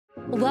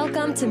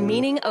Welcome to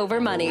Meaning Over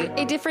Money,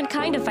 a different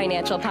kind of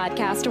financial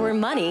podcast where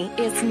money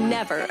is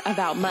never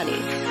about money.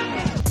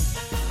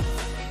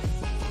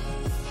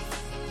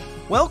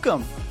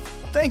 Welcome.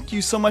 Thank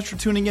you so much for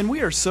tuning in.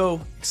 We are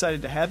so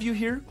excited to have you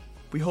here.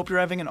 We hope you're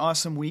having an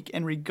awesome week,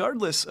 and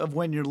regardless of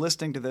when you're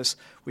listening to this,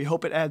 we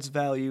hope it adds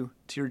value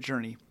to your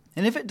journey.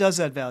 And if it does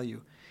add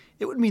value,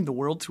 it would mean the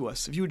world to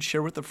us if you would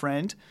share with a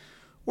friend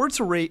or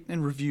to rate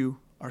and review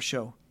our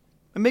show.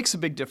 It makes a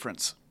big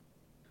difference.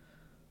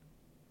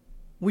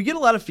 We get a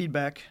lot of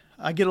feedback.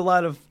 I get a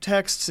lot of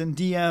texts and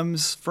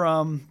DMs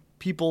from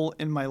people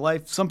in my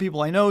life. Some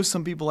people I know,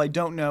 some people I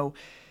don't know.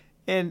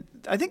 And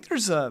I think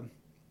there's a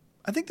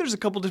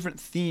couple different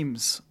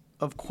themes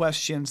of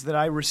questions that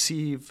I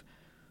receive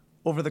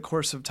over the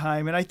course of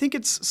time. And I think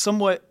it's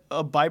somewhat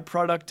a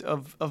byproduct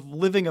of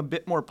living a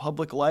bit more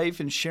public life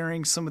and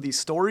sharing some of these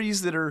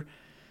stories that are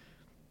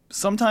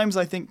sometimes,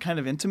 I think, kind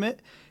of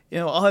intimate. You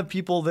know, I'll have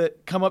people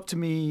that come up to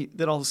me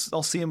that I'll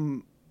see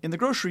them in the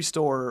grocery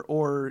store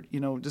or, you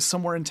know, just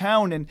somewhere in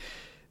town, and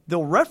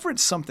they'll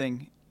reference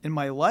something in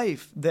my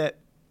life that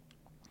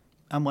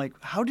I'm like,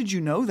 how did you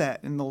know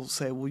that? And they'll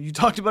say, well, you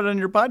talked about it on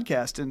your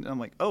podcast. And I'm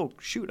like, oh,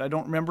 shoot, I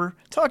don't remember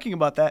talking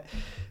about that.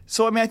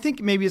 So, I mean, I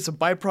think maybe it's a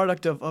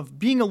byproduct of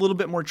being a little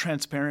bit more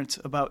transparent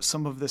about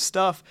some of this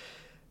stuff.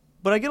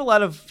 But I get a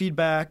lot of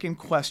feedback and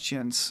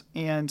questions.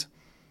 And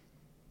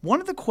one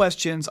of the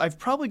questions I've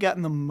probably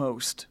gotten the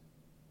most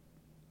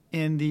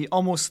in the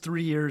almost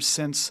 3 years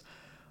since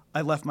I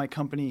left my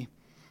company,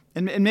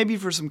 and maybe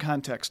for some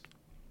context,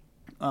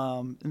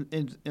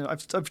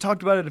 I've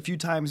talked about it a few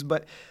times,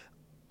 but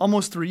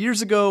almost 3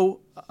 years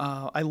ago,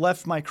 I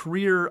left my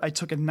career. I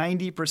took a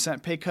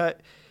 90% pay cut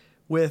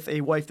with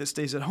a wife that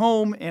stays at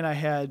home, and I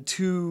had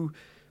two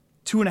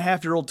and a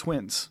half year old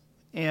twins,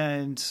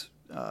 and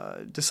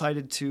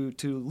decided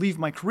to leave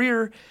my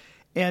career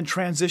and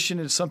transition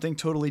into something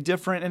totally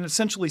different and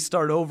essentially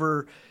start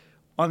over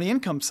on the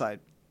income side.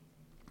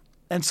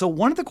 And so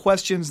one of the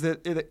questions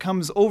that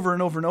comes over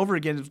and over and over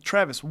again is,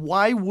 Travis,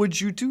 why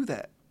would you do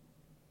that?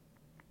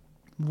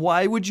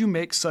 Why would you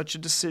make such a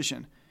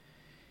decision?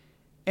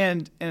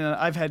 And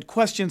I've had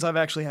questions. I've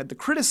actually had the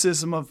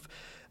criticism of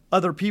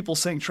other people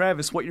saying,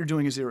 Travis, what you're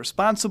doing is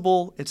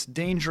irresponsible. It's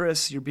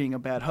dangerous. You're being a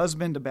bad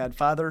husband, a bad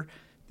father.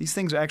 These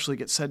things actually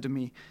get said to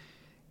me.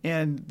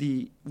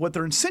 And what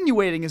they're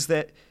insinuating is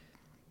that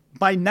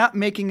by not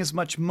making as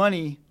much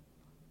money,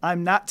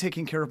 I'm not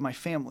taking care of my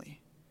family.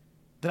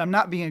 That I'm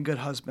not being a good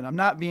husband, I'm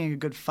not being a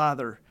good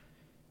father,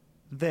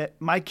 that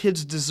my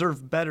kids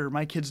deserve better,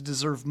 my kids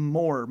deserve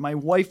more, my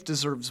wife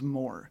deserves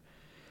more.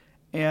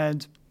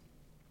 And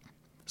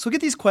so I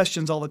get these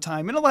questions all the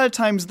time, and a lot of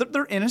times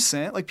they're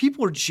innocent. Like,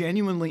 people are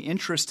genuinely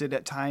interested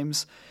at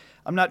times.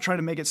 I'm not trying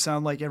to make it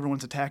sound like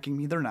everyone's attacking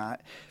me, they're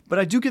not. But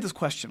I do get this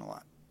question a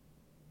lot.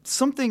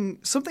 Something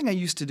I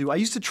used to do, I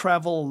used to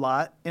travel a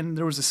lot, and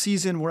there was a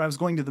season where I was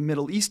going to the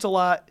Middle East a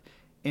lot,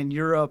 in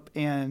Europe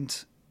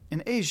and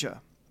in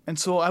Asia. And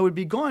so I would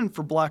be gone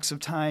for blocks of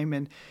time,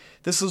 and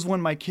this is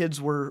when my kids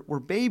were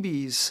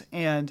babies,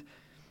 and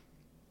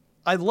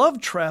I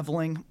love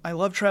traveling. I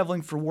love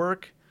traveling for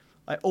work.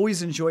 I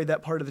always enjoyed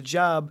that part of the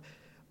job,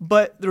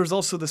 but there was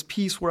also this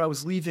piece where I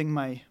was leaving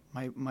my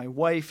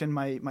wife and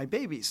my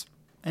babies.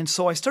 And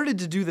so I started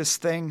to do this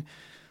thing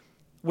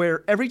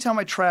where every time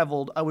I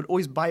traveled, I would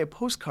always buy a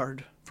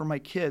postcard for my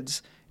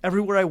kids.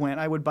 Everywhere I went,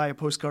 I would buy a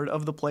postcard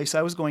of the place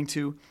I was going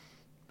to,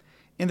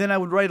 and then I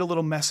would write a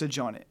little message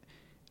on it.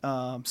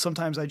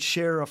 Sometimes I'd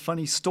share a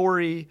funny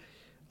story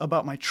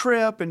about my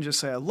trip and just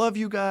say, I love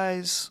you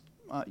guys.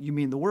 You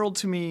mean the world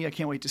to me. I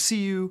can't wait to see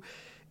you.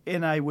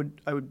 And I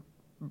would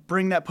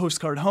bring that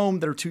postcard home.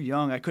 They're too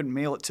young. I couldn't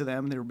mail it to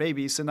them. They were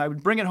babies. And I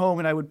would bring it home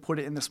and I would put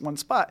it in this one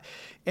spot.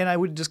 And I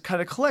would just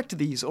kind of collect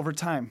these over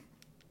time.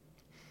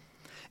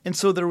 And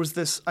so there was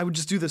this, I would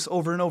just do this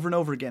over and over and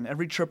over again,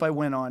 every trip I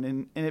went on.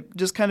 And it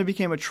just kind of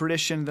became a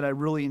tradition that I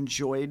really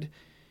enjoyed.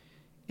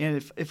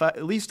 And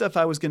at least if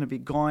I was going to be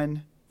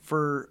gone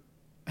for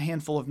a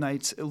handful of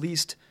nights, at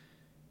least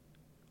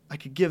I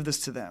could give this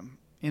to them,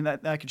 and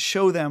that I could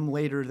show them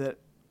later that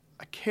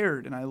I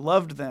cared and I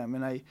loved them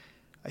and I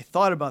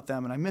thought about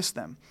them and I missed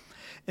them.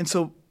 And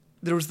so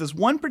there was this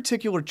one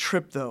particular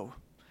trip, though,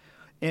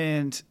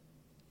 and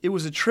it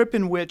was a trip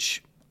in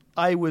which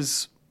I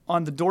was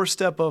on the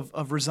doorstep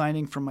of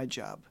resigning from my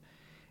job.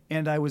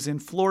 And I was in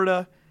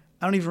Florida.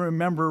 I don't even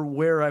remember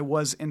where I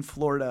was in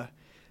Florida,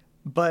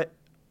 but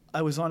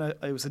it was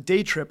a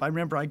day trip. I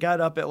remember I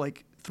got up at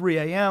like 3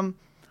 a.m.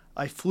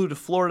 I flew to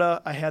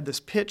Florida. I had this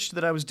pitch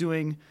that I was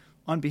doing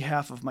on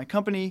behalf of my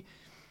company.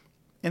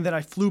 And then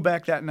I flew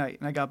back that night,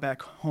 and I got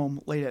back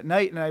home late at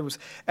night. And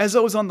as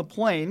I was on the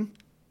plane,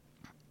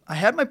 I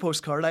had my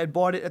postcard. I had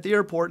bought it at the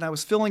airport, and I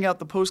was filling out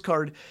the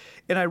postcard.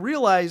 And I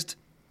realized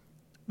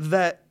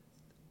that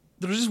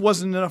there just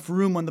wasn't enough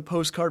room on the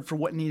postcard for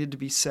what needed to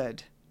be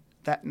said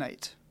that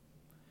night.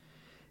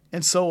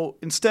 And so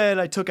instead,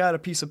 I took out a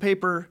piece of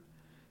paper,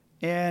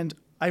 and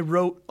I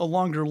wrote a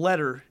longer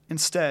letter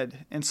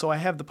instead. And so I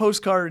have the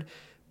postcard,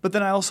 but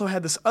then I also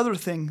had this other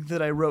thing that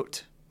I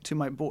wrote to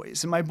my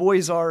boys. And my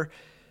boys are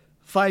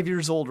 5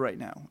 years old right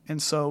now.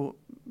 And so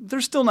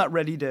they're still not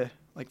ready to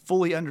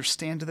fully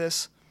understand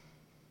this.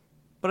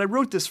 But I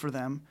wrote this for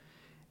them,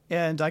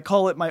 and I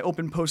call it my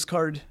open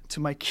postcard to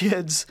my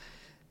kids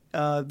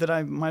that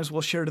I might as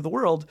well share to the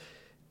world.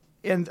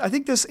 And I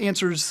think this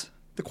answers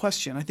the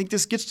question. I think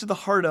this gets to the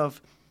heart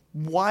of,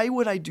 why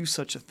would I do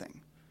such a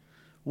thing?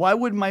 Why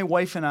would my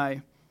wife and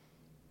I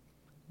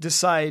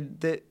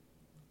decide that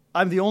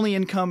I'm the only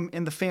income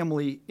in the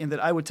family and that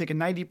I would take a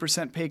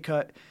 90% pay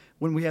cut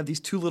when we have these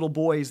 2 little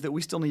boys that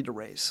we still need to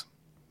raise?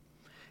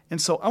 And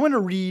so I want to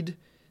read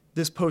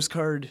this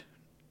postcard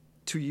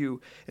to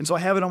you. And so I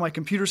have it on my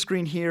computer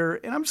screen here,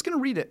 and I'm just going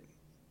to read it,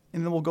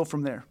 and then we'll go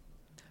from there.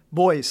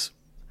 Boys,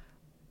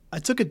 I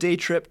took a day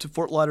trip to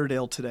Fort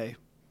Lauderdale today.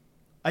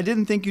 I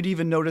didn't think you'd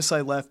even notice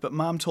I left, but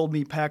Mom told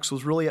me Pax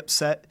was really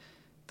upset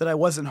that I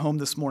wasn't home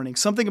this morning.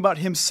 Something about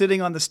him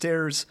sitting on the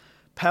stairs,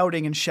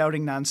 pouting and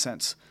shouting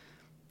nonsense.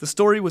 The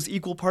story was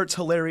equal parts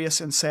hilarious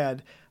and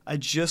sad. I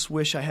just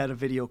wish I had a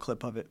video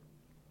clip of it.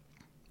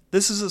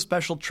 This is a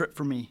special trip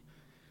for me.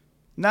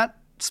 Not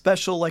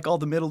special like all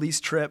the Middle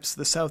East trips,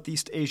 the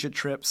Southeast Asia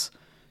trips,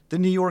 the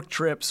New York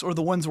trips, or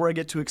the ones where I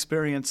get to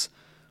experience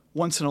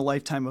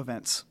once-in-a-lifetime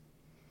events.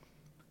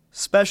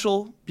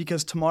 Special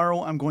because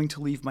tomorrow I'm going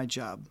to leave my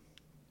job.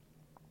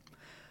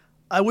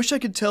 I wish I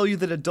could tell you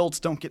that adults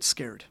don't get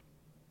scared.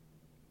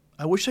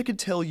 I wish I could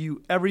tell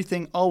you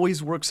everything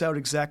always works out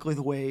exactly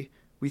the way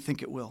we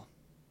think it will.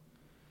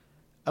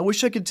 I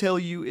wish I could tell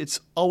you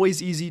it's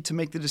always easy to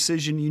make the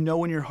decision you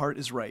know in your heart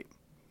is right.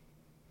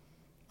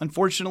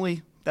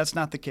 Unfortunately, that's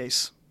not the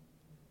case.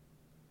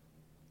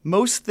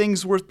 Most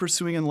things worth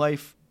pursuing in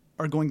life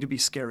are going to be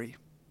scary.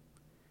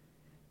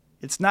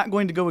 It's not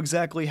going to go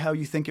exactly how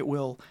you think it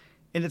will,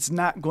 and it's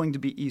not going to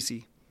be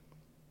easy.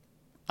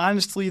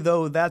 Honestly,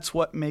 though, that's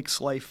what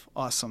makes life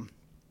awesome.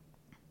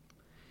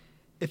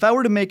 If I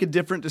were to make a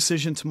different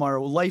decision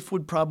tomorrow, life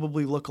would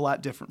probably look a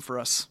lot different for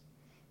us.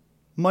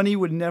 Money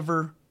would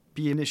never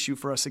be an issue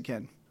for us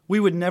again. We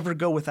would never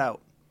go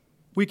without.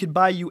 We could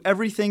buy you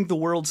everything the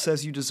world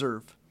says you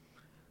deserve.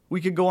 We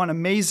could go on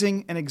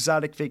amazing and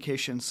exotic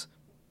vacations.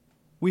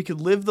 We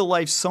could live the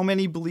life so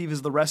many believe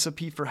is the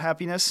recipe for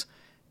happiness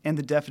and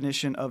the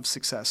definition of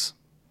success.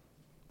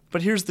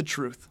 But here's the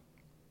truth.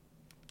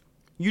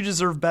 You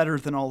deserve better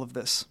than all of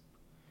this.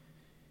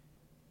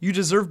 You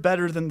deserve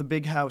better than the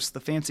big house, the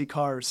fancy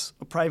cars,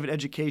 a private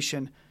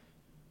education,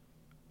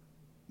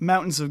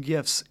 mountains of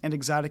gifts, and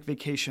exotic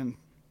vacation.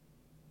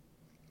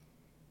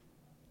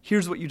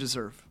 Here's what you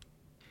deserve.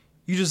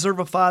 You deserve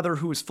a father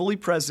who is fully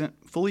present,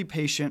 fully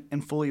patient,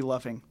 and fully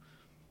loving.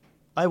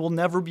 I will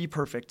never be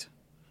perfect,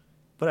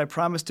 but I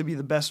promise to be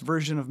the best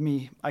version of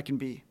me I can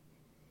be.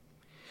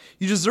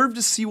 You deserve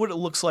to see what it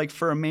looks like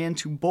for a man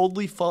to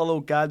boldly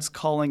follow God's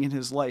calling in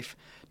his life,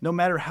 no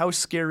matter how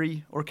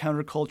scary or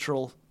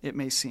countercultural it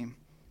may seem.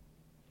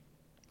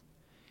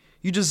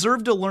 You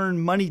deserve to learn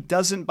money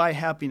doesn't buy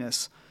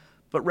happiness,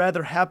 but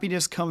rather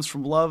happiness comes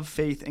from love,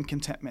 faith, and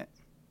contentment.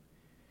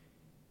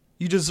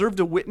 You deserve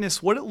to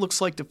witness what it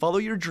looks like to follow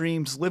your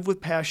dreams, live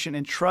with passion,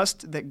 and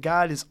trust that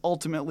God is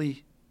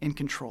ultimately in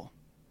control.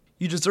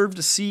 You deserve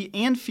to see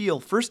and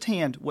feel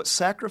firsthand what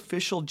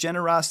sacrificial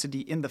generosity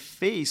in the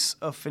face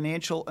of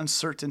financial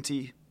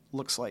uncertainty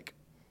looks like.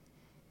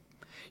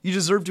 You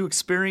deserve to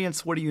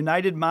experience what a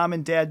united mom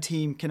and dad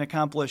team can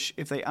accomplish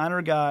if they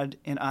honor God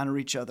and honor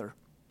each other.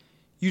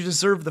 You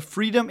deserve the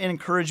freedom and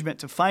encouragement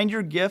to find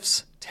your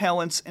gifts,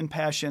 talents, and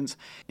passions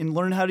and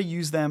learn how to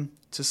use them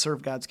to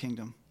serve God's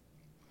kingdom.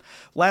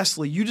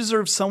 Lastly, you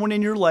deserve someone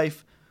in your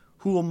life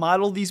who will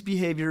model these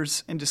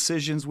behaviors and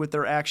decisions with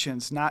their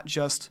actions, not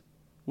just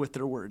with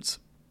their words.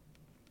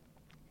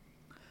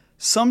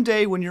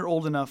 Someday when you're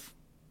old enough,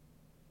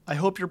 I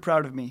hope you're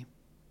proud of me.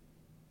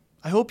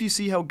 I hope you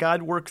see how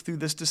God worked through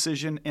this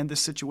decision and this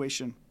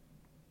situation.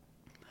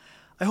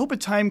 I hope a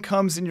time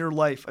comes in your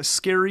life, a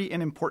scary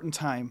and important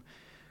time,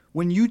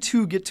 when you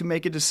too get to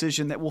make a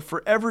decision that will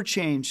forever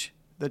change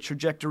the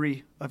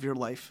trajectory of your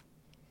life.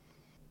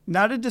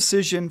 Not a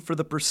decision for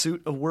the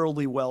pursuit of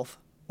worldly wealth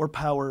or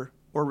power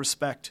or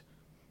respect,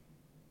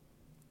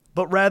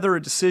 but rather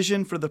a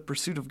decision for the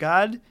pursuit of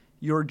God,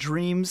 your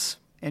dreams,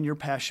 and your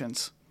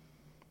passions.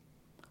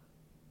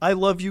 I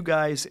love you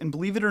guys, and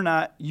believe it or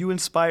not, you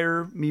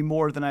inspire me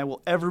more than I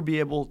will ever be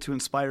able to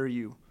inspire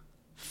you.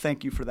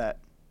 Thank you for that,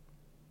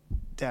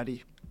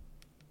 Daddy.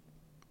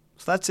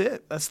 So that's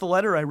it. That's the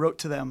letter I wrote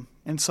to them.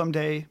 And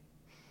someday,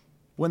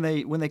 when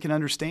they can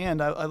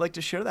understand, I'd like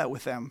to share that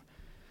with them.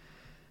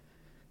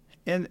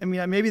 And I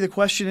mean, maybe the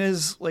question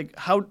is, like,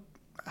 how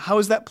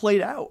is that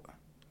played out?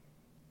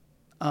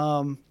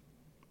 I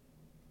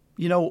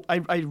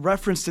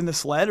referenced in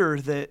this letter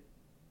that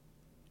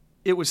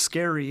it was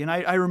scary. And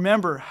I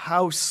remember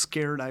how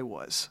scared I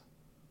was.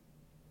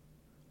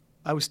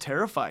 I was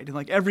terrified. And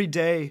like every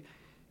day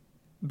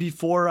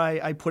before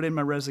I put in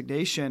my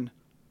resignation,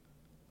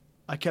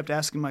 I kept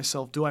asking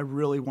myself, do I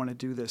really want to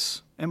do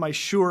this? Am I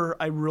sure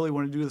I really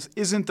want to do this?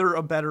 Isn't there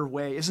a better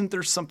way? Isn't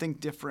there something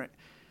different?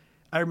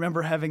 I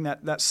remember having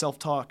that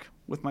self-talk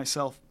with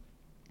myself.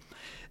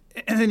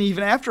 And then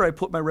even after I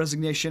put my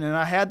resignation in,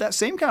 I had that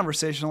same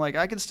conversation, like,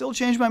 I can still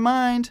change my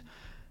mind.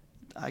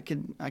 I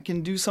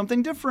can do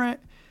something different.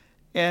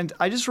 And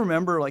I just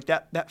remember like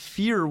that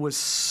fear was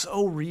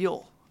so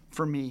real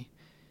for me.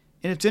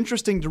 And it's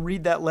interesting to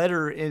read that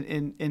letter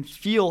and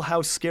feel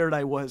how scared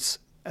I was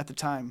at the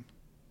time.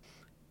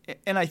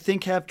 And I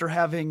think after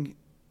having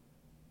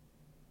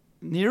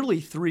nearly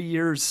 3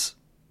 years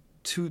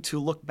to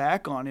look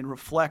back on and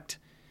reflect,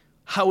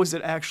 how has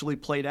it actually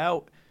played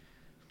out?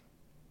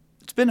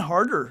 It's been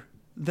harder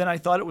than I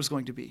thought it was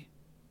going to be.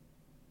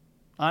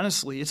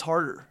 Honestly, it's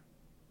harder.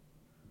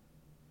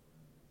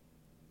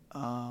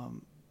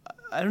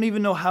 I don't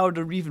even know how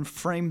to even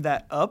frame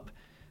that up.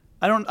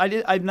 I'm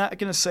not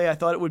going to say I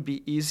thought it would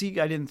be easy.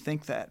 I didn't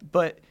think that.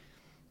 But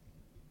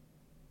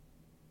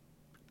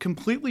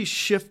completely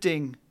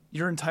shifting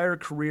your entire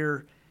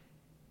career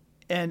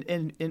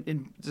and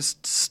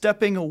just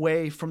stepping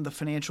away from the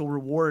financial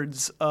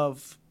rewards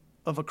of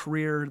a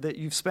career that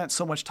you've spent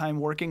so much time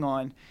working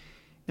on,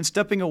 and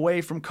stepping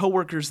away from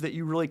coworkers that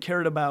you really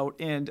cared about,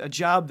 and a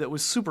job that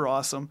was super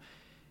awesome,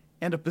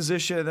 and a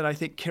position that I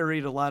think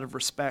carried a lot of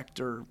respect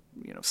or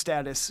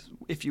status,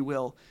 if you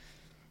will.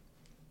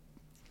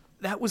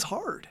 That was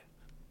hard.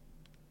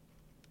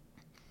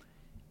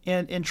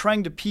 And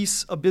trying to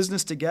piece a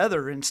business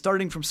together and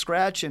starting from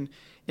scratch and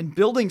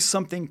building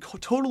something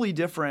totally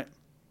different,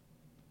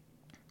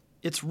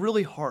 it's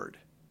really hard.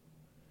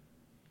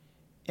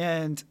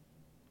 And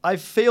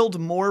I've failed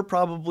more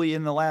probably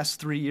in the last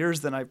 3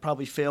 years than I've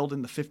probably failed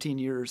in the 15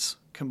 years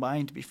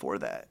combined before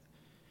that.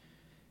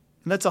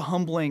 And that's a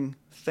humbling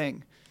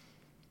thing.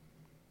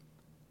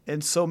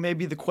 And so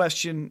maybe the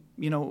question,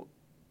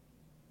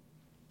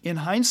 in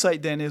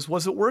hindsight then is,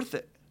 was it worth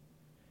it?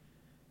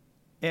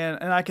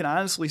 And I can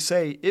honestly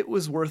say it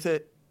was worth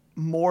it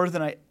more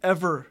than I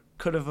ever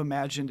could have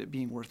imagined it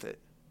being worth it.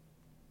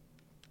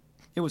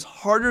 It was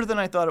harder than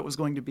I thought it was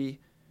going to be.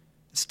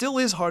 It still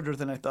is harder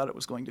than I thought it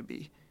was going to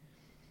be.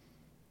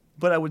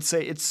 But I would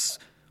say it's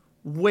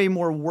way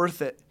more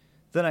worth it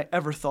than I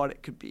ever thought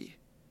it could be.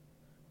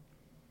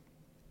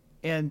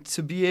 And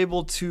to be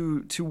able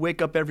to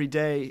wake up every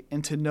day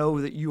and to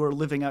know that you are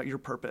living out your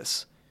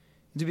purpose,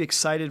 and to be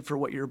excited for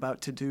what you're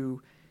about to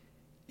do,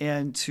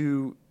 and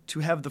to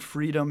have the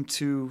freedom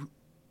to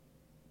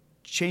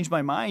change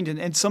my mind.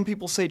 And some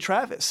people say,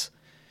 Travis,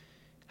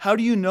 how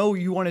do you know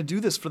you want to do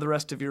this for the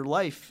rest of your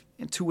life?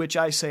 And to which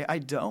I say, I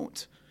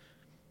don't.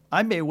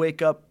 I may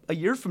wake up a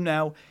year from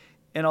now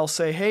and I'll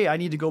say, hey, I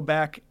need to go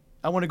back.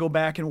 I want to go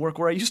back and work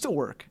where I used to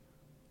work.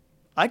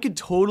 I could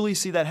totally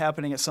see that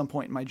happening at some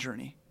point in my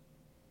journey.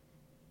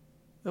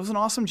 It was an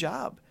awesome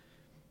job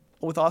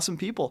with awesome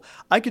people.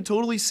 I could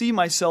totally see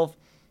myself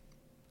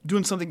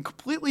doing something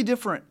completely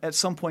different at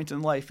some point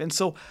in life. And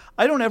so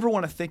I don't ever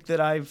want to think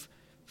that I've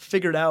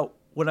figured out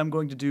what I'm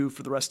going to do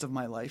for the rest of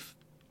my life.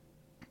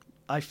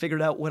 I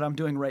figured out what I'm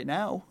doing right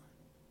now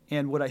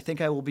and what I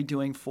think I will be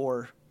doing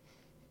for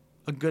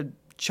a good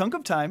chunk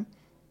of time,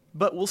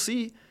 but we'll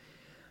see.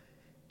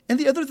 And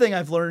the other thing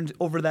I've learned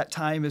over that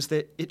time is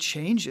that it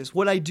changes.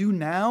 What I do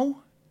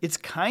now, it's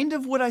kind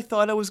of what I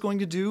thought I was going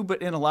to do,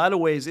 but in a lot of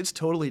ways, it's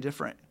totally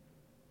different.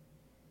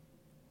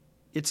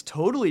 It's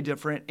totally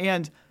different.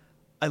 And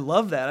I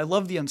love that. I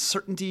love the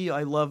uncertainty.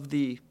 I love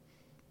the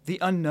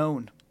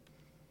unknown.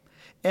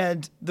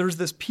 And there's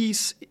this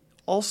piece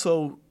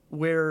also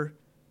where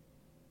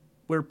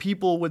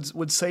people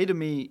would say to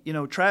me,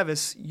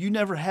 Travis, you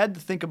never had to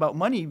think about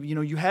money.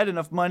 You had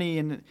enough money,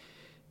 and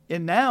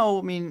now,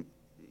 I mean,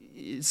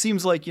 it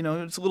seems like,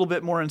 it's a little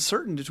bit more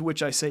uncertain, to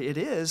which I say it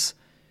is.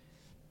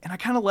 And I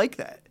kind of like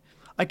that.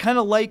 I kind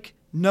of like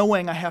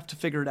knowing I have to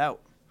figure it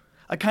out.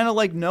 I kind of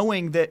like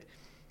knowing that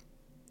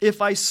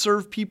if I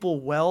serve people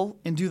well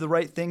and do the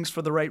right things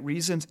for the right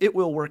reasons, it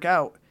will work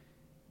out.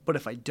 But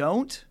if I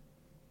don't,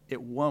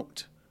 it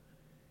won't.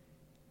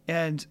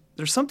 And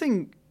there's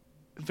something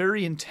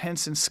very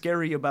intense and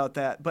scary about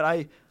that, but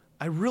I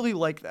really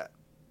like that.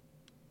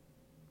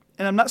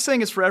 And I'm not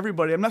saying it's for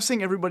everybody. I'm not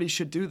saying everybody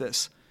should do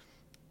this.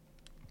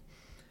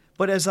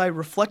 But as I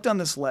reflect on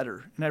this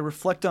letter and I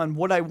reflect on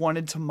what I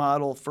wanted to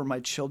model for my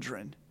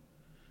children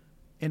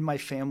and my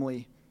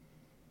family,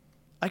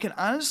 I can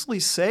honestly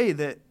say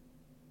that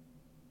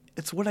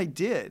it's what I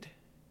did.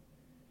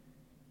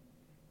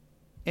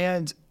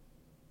 And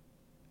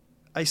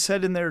I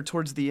said in there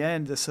towards the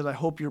end, I said, I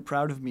hope you're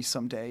proud of me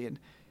someday. And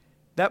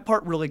that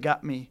part really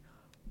got me.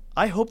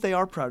 I hope they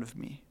are proud of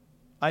me.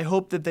 I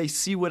hope that they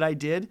see what I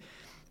did.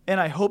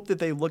 And I hope that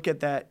they look at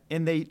that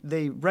and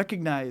they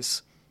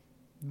recognize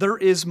there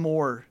is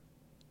more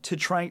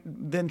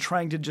than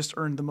trying to just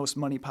earn the most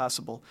money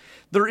possible.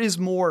 There is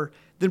more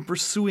than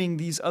pursuing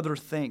these other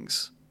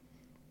things.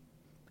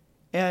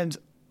 And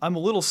I'm a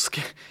little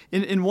scared.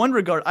 In one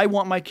regard, I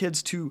want my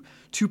kids to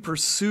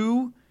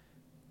pursue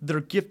their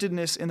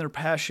giftedness and their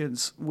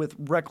passions with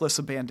reckless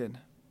abandon.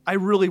 I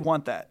really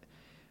want that.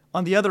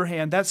 On the other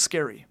hand, that's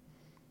scary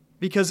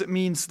because it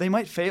means they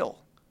might fail.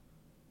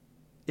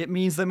 It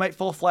means they might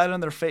fall flat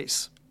on their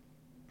face.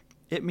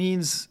 It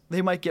means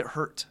they might get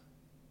hurt.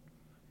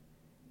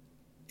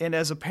 And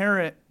as a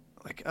parent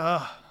like,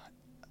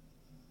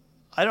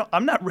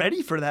 I'm not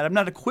ready for that. I'm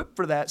not equipped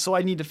for that. So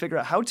I need to figure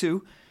out how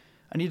to.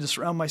 I need to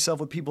surround myself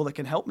with people that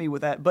can help me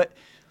with that. But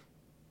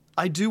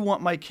I do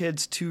want my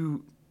kids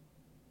to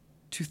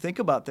think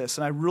about this,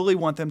 and I really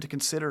want them to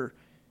consider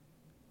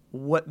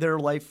what their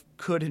life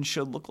could and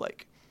should look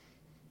like.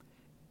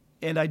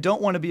 And I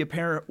don't want to be a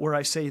parent where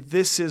I say,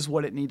 this is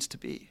what it needs to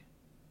be.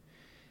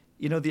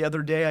 You know, the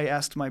other day I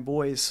asked my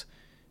boys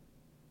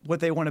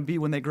what they want to be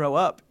when they grow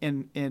up.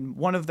 And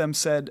one of them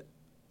said,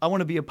 I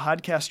want to be a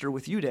podcaster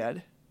with you,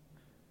 Dad,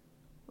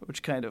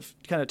 which kind of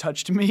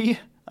touched me.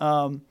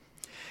 And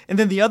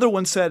then the other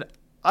one said,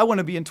 I want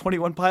to be in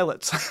 21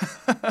 Pilots.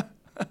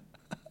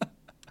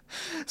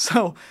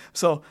 So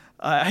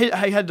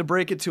I had to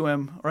break it to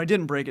him, or I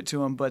didn't break it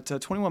to him, but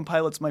 21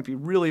 Pilots might be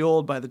really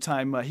old by the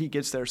time he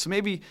gets there. So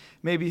maybe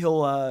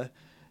he'll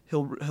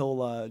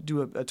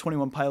do a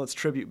 21 Pilots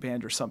tribute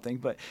band or something.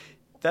 But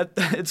that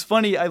it's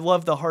funny. I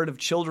love the heart of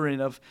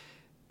children. Of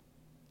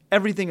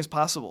everything is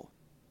possible.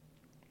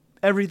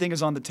 Everything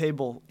is on the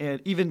table,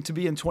 and even to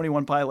be in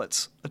 21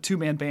 Pilots, a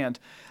 2-man band.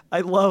 I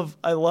love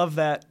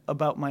that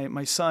about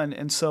my son,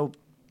 and so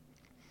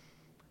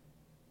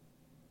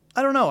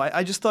I don't know.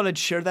 I just thought I'd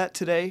share that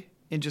today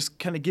and just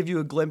kind of give you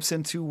a glimpse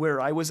into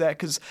where I was at,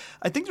 because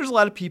I think there's a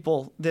lot of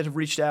people that have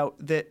reached out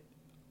that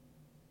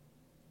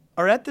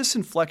are at this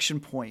inflection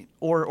point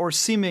or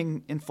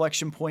seeming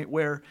inflection point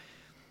where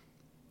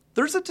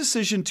there's a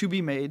decision to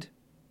be made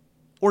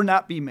or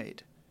not be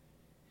made.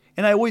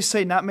 And I always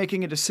say not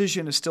making a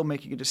decision is still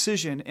making a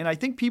decision. And I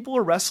think people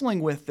are wrestling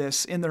with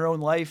this in their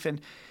own life.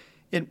 And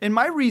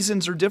my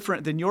reasons are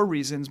different than your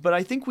reasons, but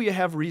I think we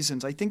have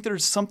reasons. I think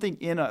there's something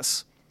in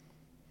us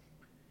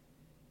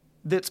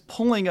that's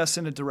pulling us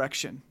in a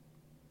direction.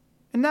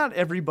 And not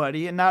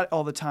everybody and not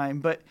all the time,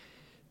 but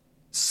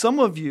some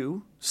of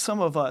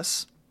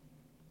us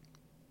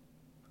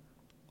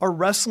are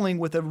wrestling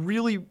with a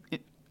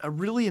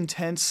really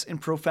intense and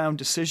profound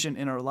decision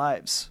in our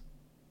lives.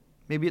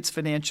 Maybe it's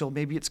financial,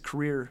 maybe it's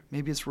career,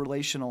 maybe it's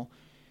relational.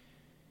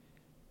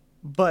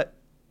 But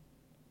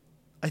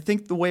I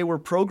think the way we're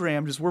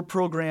programmed is we're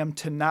programmed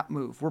to not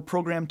move. We're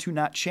programmed to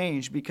not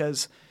change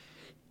because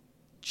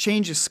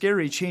change is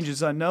scary, change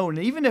is unknown.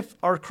 And even if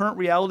our current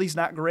reality is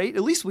not great,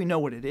 at least we know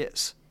what it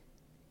is.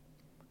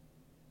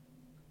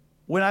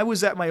 When I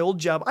was at my old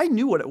job, I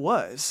knew what it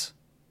was.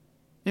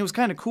 It was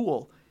kind of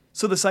cool.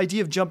 So this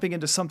idea of jumping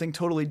into something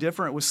totally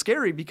different was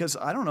scary because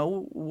I don't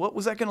know, what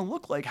was that going to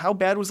look like? How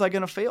bad was I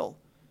going to fail?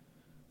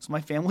 Is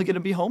my family going to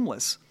be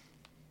homeless?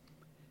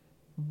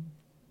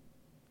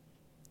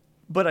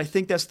 But I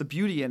think that's the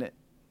beauty in it,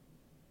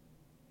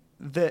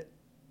 that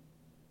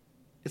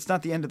it's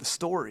not the end of the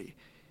story.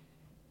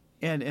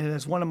 And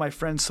as one of my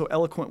friends so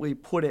eloquently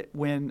put it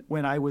when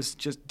I was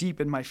just deep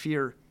in my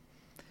fear,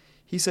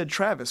 he said,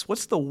 Travis,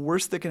 what's the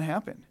worst that can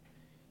happen?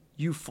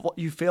 You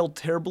failed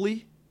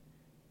terribly,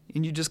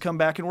 and you just come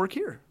back and work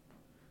here.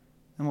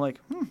 I'm like,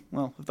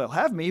 well, if they'll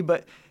have me,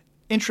 but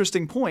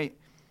interesting point.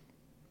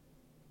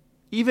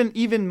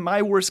 Even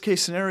my worst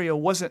case scenario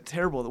wasn't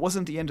terrible. It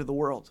wasn't the end of the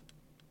world.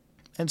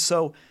 And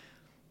so,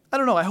 I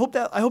don't know. I hope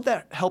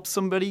that helps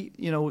somebody.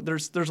 You know,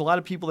 there's a lot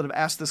of people that have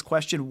asked this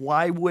question.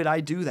 Why would I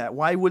do that?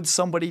 Why would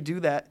somebody do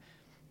that?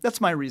 That's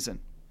my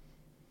reason.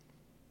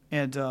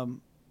 And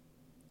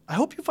I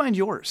hope you find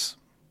yours,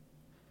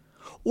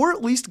 or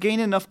at least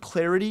gain enough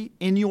clarity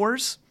in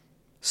yours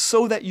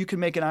so that you can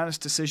make an honest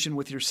decision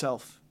with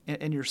yourself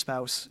and your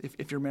spouse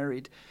if you're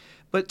married.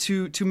 But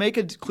to make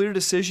a clear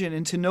decision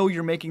and to know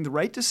you're making the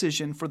right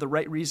decision for the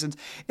right reasons,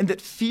 and that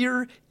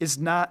fear is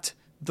not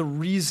the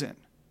reason.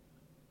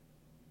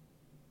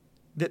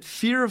 That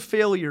fear of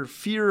failure,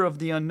 fear of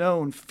the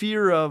unknown,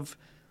 fear of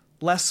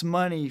less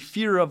money,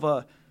 fear of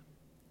a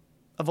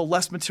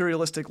less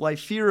materialistic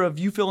life, fear of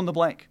you fill in the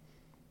blank.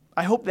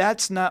 I hope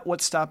that's not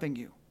what's stopping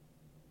you.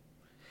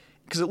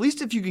 Because at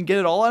least if you can get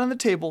it all out on the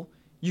table,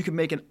 you can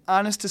make an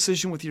honest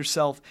decision with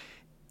yourself.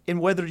 And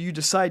whether you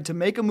decide to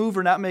make a move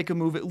or not make a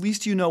move, at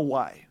least you know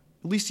why.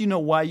 At least you know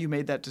why you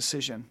made that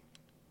decision.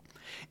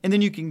 And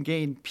then you can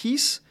gain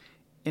peace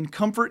and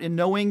comfort in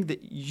knowing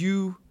that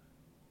you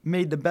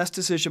made the best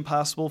decision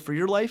possible for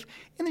your life.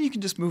 And then you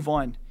can just move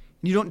on. And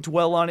you don't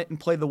dwell on it and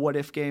play the what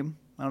if game.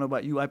 I don't know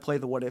about you, I play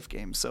the what if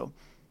game. So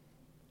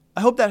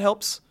I hope that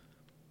helps.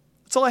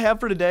 That's all I have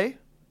for today.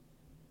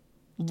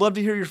 Love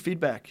to hear your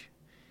feedback.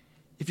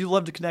 If you'd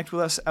love to connect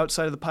with us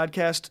outside of the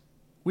podcast,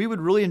 we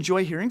would really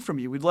enjoy hearing from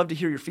you. We'd love to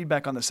hear your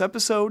feedback on this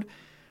episode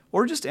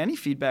or just any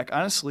feedback.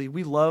 Honestly,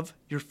 we love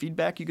your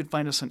feedback. You can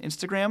find us on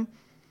Instagram,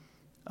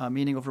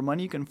 Meaning Over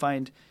Money. You can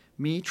find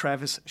me,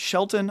 Travis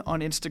Shelton,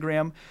 on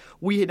Instagram.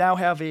 We now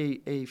have a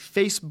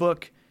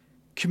Facebook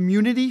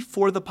community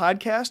for the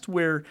podcast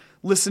where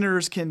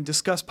listeners can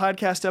discuss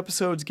podcast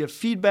episodes, give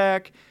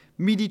feedback,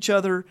 meet each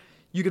other.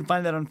 You can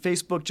find that on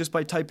Facebook just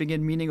by typing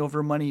in Meaning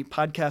Over Money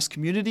Podcast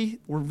Community.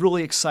 We're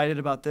really excited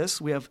about this.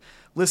 We have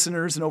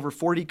listeners in over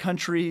 40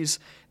 countries,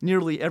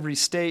 nearly every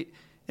state.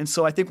 And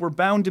so I think we're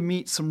bound to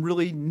meet some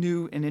really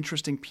new and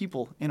interesting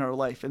people in our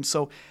life. And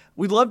so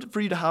we'd love for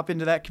you to hop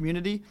into that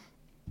community.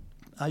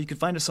 You can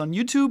find us on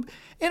YouTube.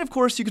 And of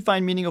course, you can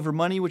find Meaning Over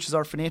Money, which is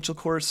our financial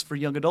course for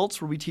young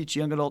adults, where we teach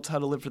young adults how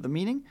to live for the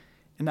meaning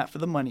and not for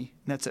the money.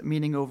 And that's at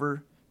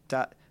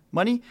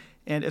meaningover.money.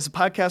 And as a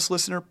podcast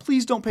listener,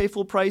 please don't pay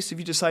full price. If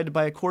you decide to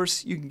buy a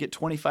course, you can get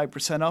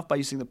 25% off by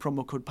using the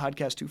promo code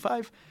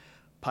podcast25,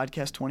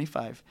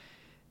 podcast25.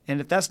 And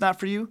if that's not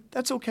for you,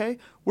 that's okay.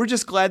 We're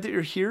just glad that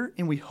you're here,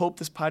 and we hope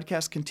this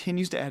podcast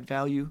continues to add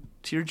value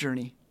to your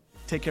journey.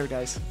 Take care,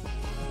 guys.